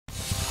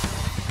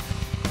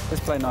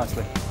just play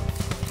nicely.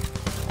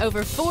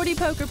 Over 40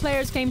 poker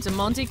players came to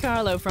Monte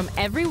Carlo from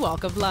every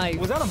walk of life.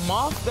 Was that a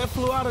moth that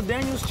flew out of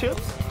Daniel's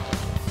chips?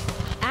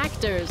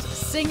 Actors,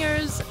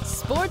 singers,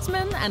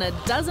 sportsmen, and a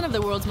dozen of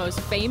the world's most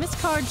famous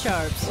card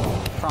sharps.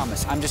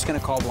 Promise, I'm just gonna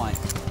call blind.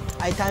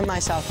 I time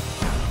myself.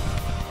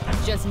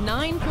 Just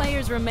 9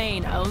 players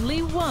remain,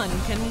 only one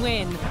can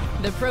win.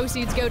 The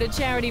proceeds go to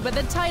charity, but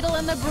the title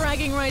and the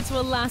bragging rights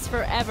will last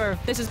forever.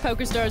 This is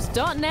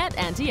PokerStars.net,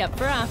 Ante up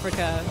for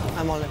Africa.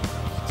 I'm on it.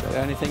 Is that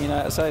the only thing you know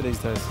how to say these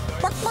days?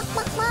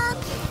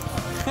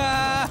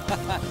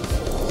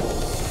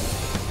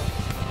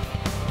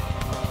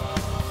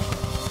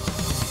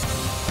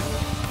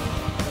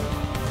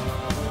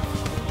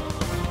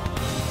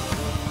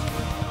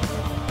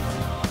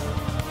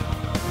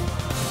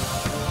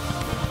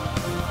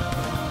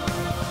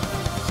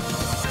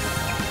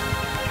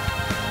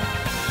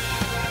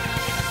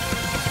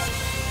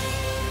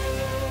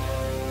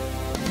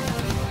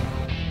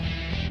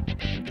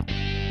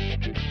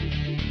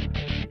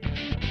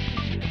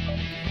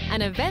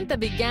 An event that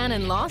began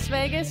in Las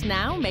Vegas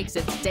now makes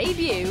its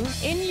debut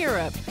in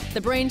Europe. The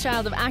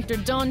brainchild of actor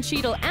Don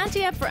Cheadle,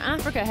 Ante up for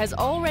Africa has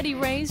already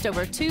raised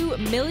over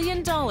 $2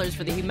 million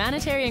for the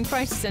humanitarian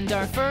crisis in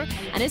Darfur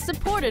and is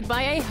supported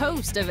by a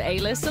host of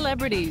A-list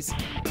celebrities.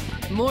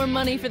 More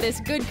money for this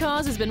good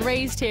cause has been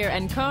raised here,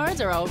 and cards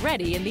are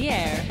already in the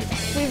air.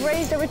 We've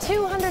raised over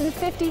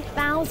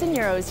 250,000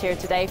 euros here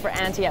today for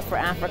Ante up for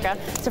Africa.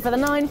 So for the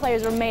 9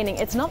 players remaining,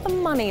 it's not the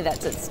money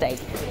that's at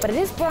stake, but it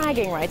is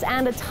bragging rights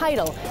and a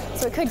title,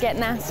 so it could get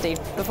nasty.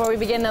 Before we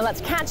begin, now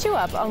let's catch you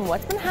up on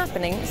what's been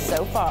happening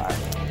so far.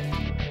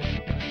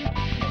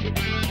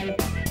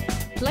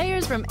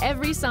 Players from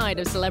every side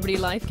of celebrity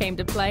life came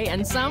to play,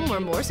 and some were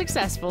more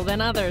successful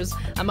than others.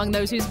 Among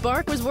those whose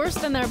bark was worse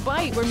than their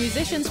bite were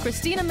musicians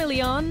Christina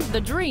Milian,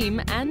 The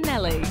Dream, and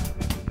Nelly.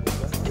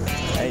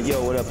 Hey,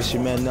 yo, what up? It's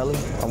your man Nelly.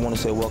 I want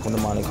to say welcome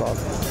to Monte Carlo.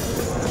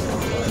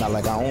 Not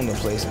like I own the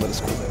place, but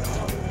it's cool.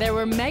 There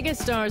were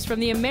megastars from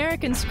the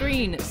American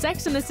screen,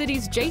 Sex and the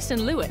City's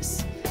Jason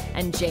Lewis,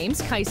 and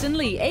James Kyson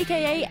Lee,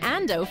 a.k.a.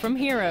 Ando from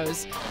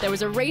Heroes. There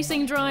was a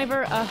racing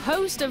driver, a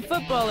host of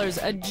footballers,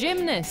 a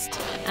gymnast,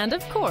 and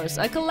of course,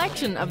 a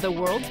collection of the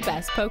world's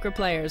best poker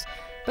players.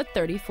 But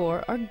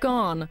 34 are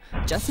gone.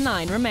 Just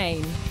 9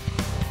 remain.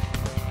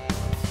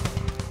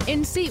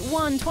 In seat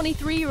 1,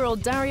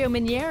 23-year-old Dario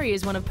Minieri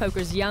is one of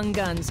poker's young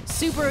guns,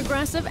 super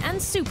aggressive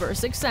and super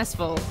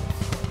successful.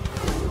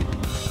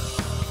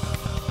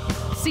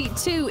 Seat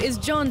 2 is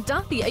John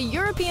Duthie, a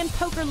European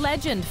poker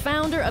legend,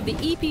 founder of the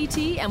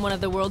EPT and one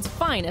of the world's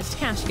finest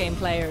cash game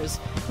players.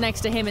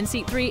 Next to him in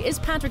seat 3 is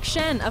Patrick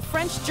Chene, a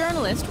French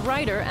journalist,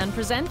 writer, and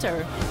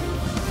presenter.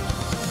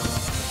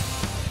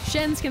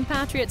 Chene's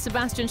compatriot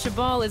Sebastian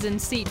Chabal is in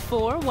seat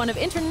 4, one of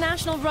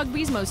international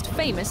rugby's most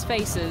famous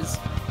faces.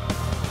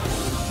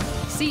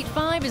 Seat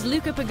 5 is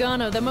Luca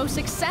Pagano, the most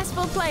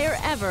successful player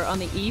ever on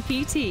the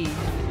EPT.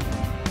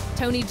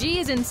 Tony G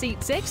is in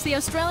seat 6. The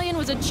Australian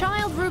was a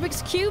child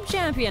Rubik's Cube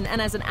champion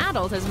and as an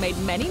adult has made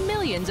many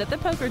millions at the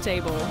poker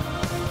table.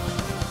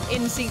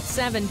 In seat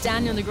 7,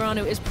 Daniel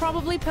Negreanu is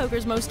probably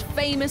poker's most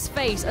famous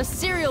face, a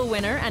serial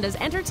winner and as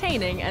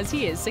entertaining as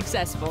he is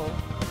successful.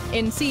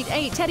 In seat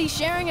 8, Teddy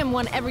Sheringham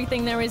won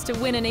everything there is to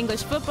win in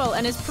English football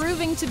and is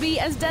proving to be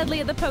as deadly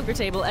at the poker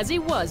table as he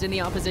was in the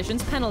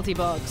opposition's penalty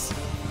box.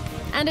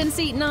 And in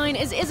seat 9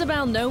 is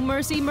Isabelle No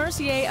Mercy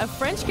Mercier, a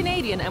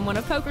French-Canadian and one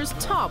of poker's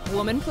top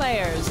woman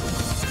players.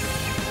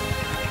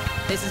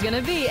 This is going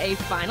to be a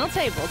final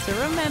table to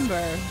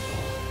remember.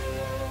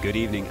 Good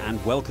evening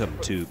and welcome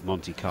to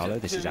Monte Carlo.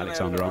 This is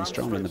Alexander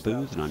Armstrong in the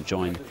booth and I'm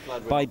joined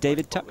by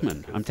David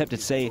Tuckman. I'm tempted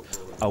to say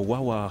a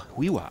wawa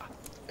wiwa.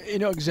 You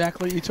know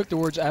exactly. You took the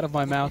words out of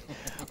my mouth.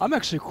 I'm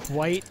actually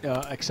quite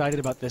excited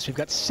about this. We've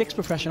got 6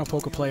 professional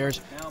poker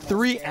players,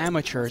 3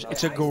 amateurs.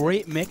 It's a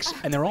great mix,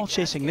 and they're all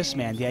chasing this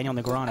man, Daniel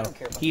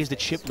Negreanu. He is the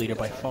chip leader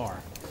by far.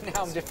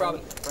 Now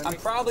I'm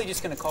probably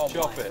just going to call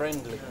blind.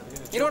 Friendly.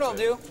 You know what I'll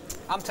do?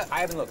 I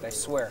haven't looked, I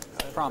swear.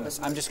 I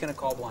promise. I'm just going to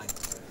call blind.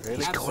 Really?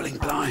 He's calling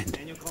blind.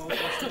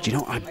 Do you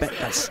know, I bet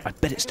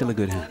it's still a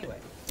good hand.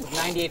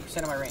 98%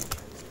 of my range.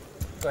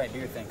 Go ahead, do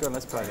your thing. Go on,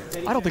 let's play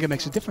it. I don't think it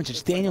makes a difference.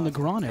 It's Daniel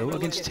Negreanu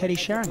against Teddy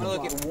Sheringham. I'm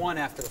going to look at 1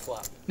 after the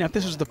flop. Now, if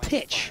this was the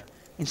pitch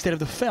instead of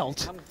the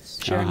felt,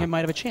 Sheringham might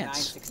have a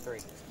chance.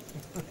 9-6-3.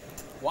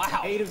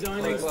 Wow. 8 of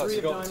diamonds, 3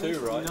 of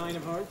diamonds, 9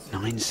 of hearts.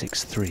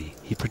 9-6-3.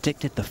 He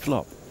predicted the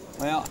flop.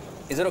 Well,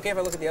 is it okay if I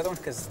look at the other one?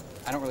 Because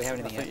I don't really have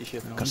anything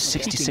yet. Got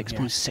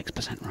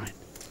 66.6% right.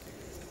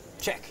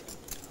 Check.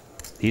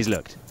 He's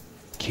looked.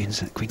 Queen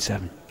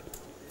 7.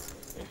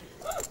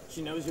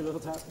 She knows your little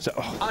tap. So,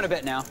 I'm going to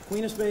bet now.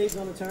 Queen of spades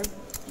on the turn.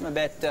 I'm going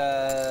to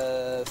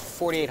bet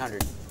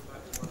 4,800.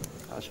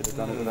 I should have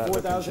done it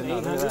without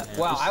 4,800.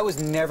 Wow, I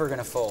was never going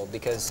to fold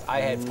because I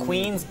had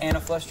queens and a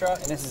flush draw,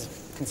 and this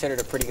is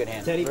considered a pretty good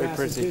hand. Teddy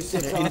passes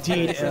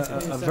Indeed,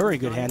 a very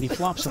good hand. He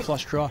flops the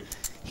flush draw.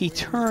 He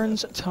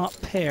turns top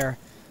pair,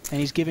 and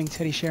he's giving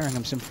Teddy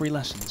Sheringham some free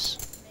lessons.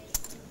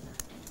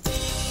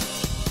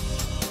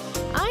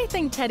 I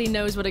think Teddy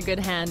knows what a good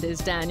hand is,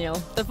 Daniel.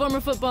 The former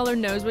footballer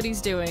knows what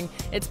he's doing.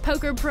 It's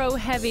Poker Pro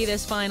heavy,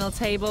 this final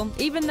table.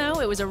 Even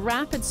though it was a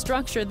rapid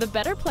structure, the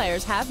better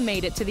players have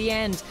made it to the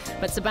end.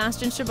 But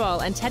Sebastian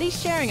Chabal and Teddy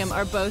Sheringham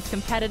are both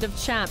competitive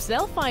chaps.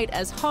 They'll fight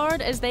as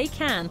hard as they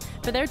can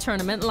for their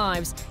tournament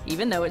lives,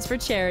 even though it's for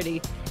charity.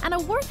 And a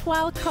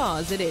worthwhile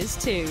cause it is,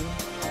 too.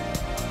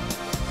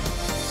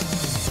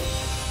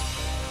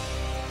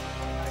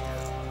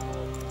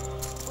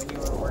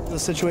 The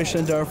situation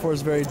in Darfur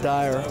is very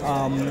dire.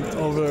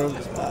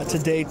 To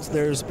date,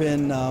 there's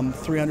been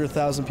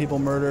 300,000 people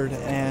murdered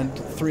and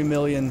 3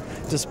 million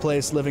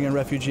displaced living in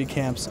refugee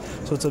camps.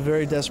 So it's a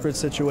very desperate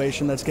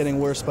situation that's getting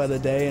worse by the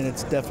day, and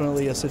it's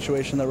definitely a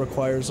situation that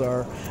requires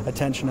our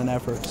attention and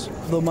efforts.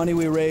 The money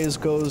we raise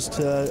goes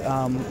to,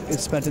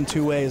 it's spent in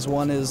two ways.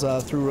 One is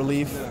through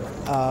relief,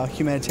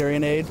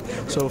 humanitarian aid,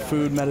 so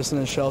food, medicine,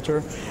 and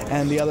shelter,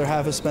 and the other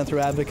half is spent through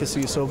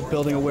advocacy, so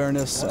building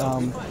awareness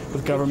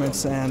with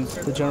governments and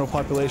the general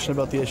population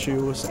about the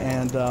issues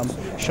and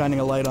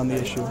shining a light on the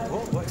issue.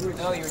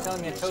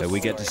 So we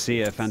get to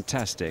see a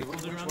fantastic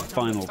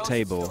final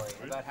table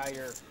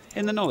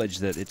in the knowledge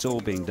that it's all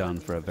being done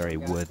for a very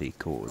worthy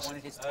cause.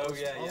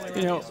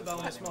 You know,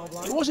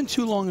 it wasn't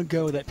too long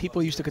ago that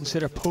people used to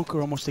consider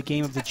poker almost a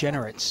game of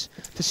degenerates.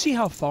 To see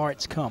how far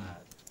it's come,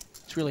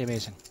 it's really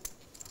amazing.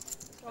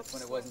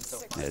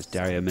 There's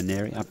Dario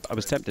Minieri. I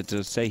was tempted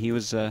to say he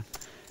was a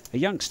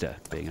youngster,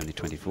 being only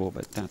 24,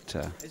 but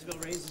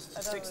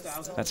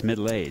that's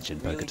middle age in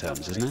poker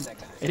terms, isn't it?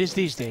 It is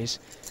these days.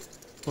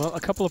 Well,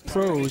 a couple of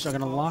pros are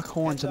going to lock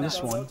horns in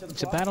this one.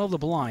 It's a battle of the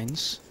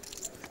blinds,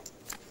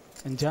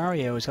 and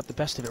Dario has got the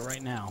best of it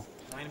right now.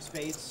 9 of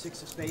spades,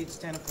 6 of spades,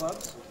 10 of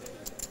clubs.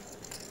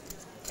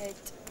 8.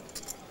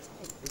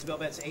 Isabelle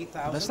bets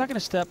 8,000. Well, that's not going to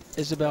stop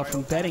Isabelle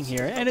from betting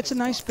here, and it's a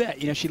nice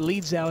bet. You know, she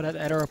leads out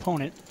at her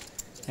opponent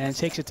and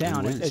takes it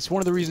down. It's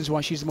one of the reasons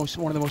why she's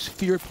one of the most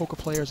feared poker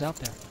players out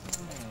there.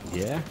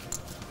 Yeah,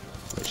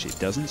 but she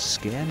doesn't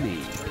scare me.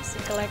 It's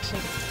the collection.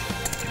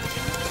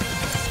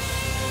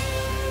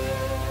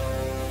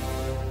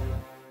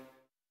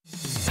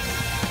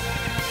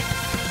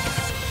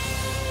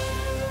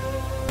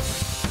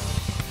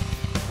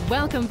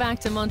 Welcome back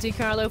to Monte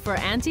Carlo for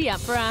Ante Up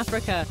for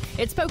Africa.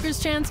 It's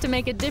poker's chance to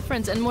make a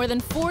difference, and more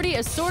than 40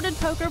 assorted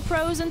poker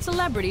pros and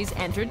celebrities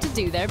entered to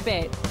do their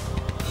bit.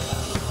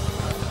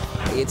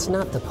 It's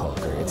not the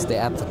poker, it's the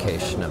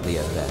application of the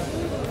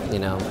event. You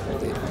know,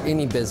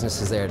 any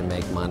business is there to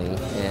make money,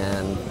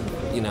 and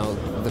you know,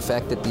 the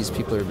fact that these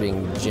people are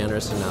being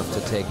generous enough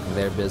to take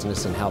their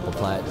business and help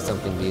apply it to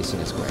something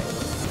decent is great.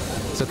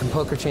 So can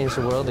poker change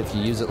the world? If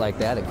you use it like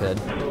that, it could.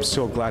 I'm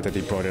so glad that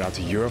they brought it out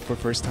to Europe for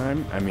the first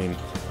time. I mean,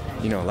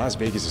 you know, Las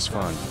Vegas is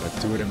fun, but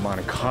do it in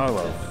Monte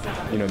Carlo,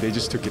 you know, they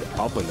just took it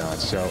up a notch.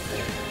 So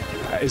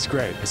it's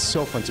great. It's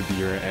so fun to be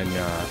here, and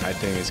I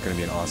think it's going to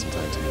be an awesome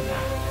time to me.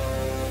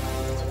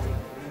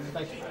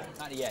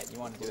 Not yet. You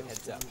want to do a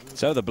heads up.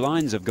 So the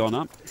blinds have gone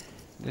up.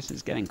 This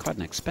is getting quite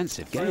an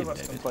expensive game,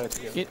 David.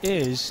 It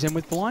is, and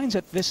with blinds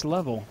at this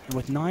level, and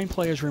with 9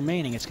 players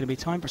remaining, it's going to be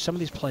time for some of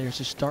these players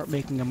to start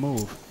making a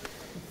move.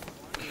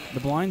 The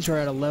blinds are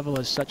at a level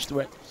as such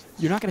that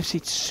you're not going to see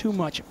too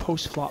much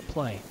post-flop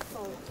play.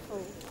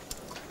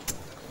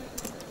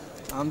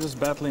 I'm just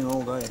battling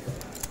all day.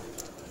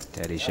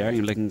 Teddy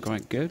Sheringham looking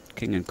quite good.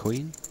 King and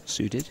queen,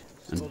 suited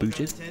and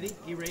booted.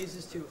 He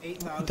raises to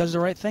 8,000. He does the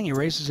right thing. He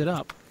raises it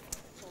up.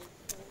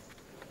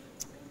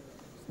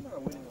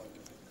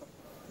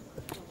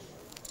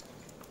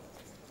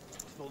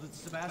 Folded to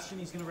Sebastian.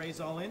 He's going to raise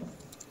all in.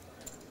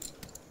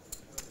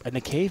 And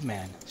the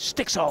caveman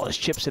sticks all his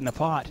chips in the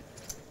pot.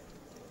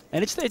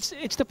 And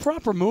it's the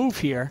proper move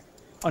here.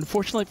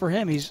 Unfortunately for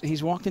him,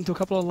 he's walked into a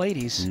couple of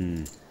ladies.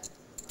 And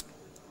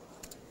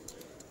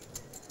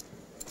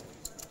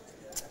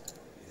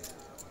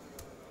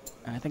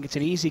I think it's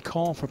an easy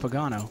call for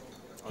Pagano.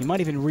 He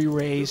might even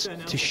re-raise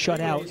to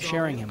shut out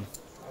Sheringham.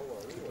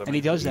 And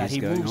he does that.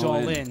 He moves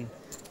all in.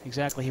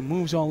 Exactly. He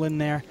moves all in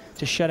there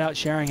to shut out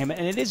Sheringham.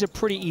 And it is a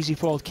pretty easy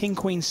fold. King,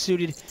 queen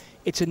suited.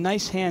 It's a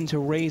nice hand to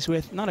raise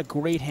with. Not a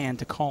great hand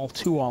to call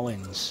 2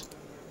 all-ins.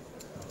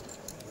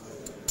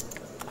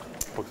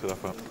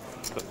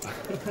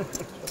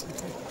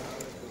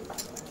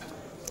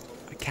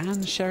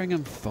 Can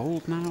Sheringham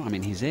fold now? I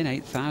mean, he's in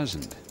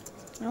 8,000.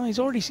 Well,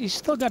 he's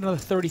still got another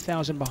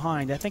 30,000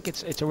 behind. I think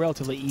it's a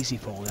relatively easy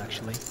fold,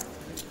 actually.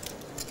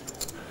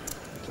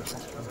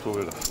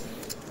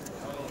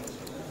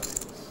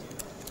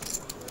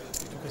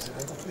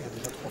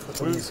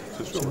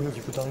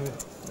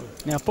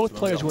 Now, if both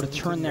players were to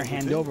turn their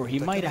hand over, he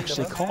might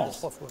actually call,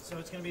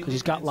 because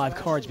he's got live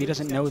cards, but he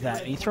doesn't know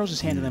that. And he throws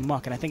his hand in the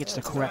muck, and I think it's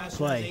the correct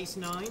play. Ace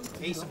 9,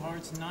 ace of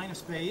hearts, 9 of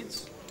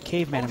spades.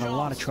 Caveman in a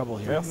lot of trouble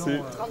here.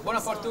 Buona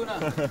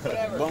fortuna.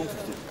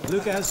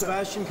 Luca has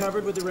Sebastian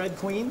covered with the red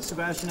queen.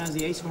 Sebastian has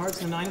the ace of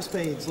hearts and the 9 of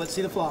spades. Let's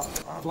see the flop.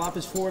 Flop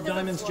is 4 of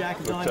diamonds, jack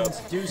of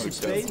diamonds, deuce of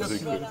spades.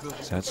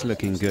 So that's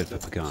looking good for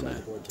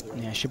Pagano.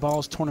 Yeah,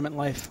 Chabal's tournament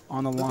life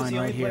on the line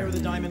right here. Player with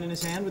the diamond in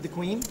his hand with the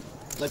queen.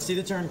 Let's see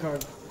the turn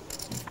card.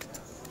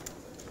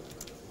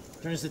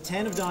 Turns to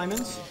 10 of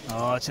diamonds.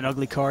 Oh, it's an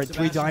ugly card.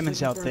 3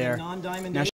 diamonds out there. Non-diamond Now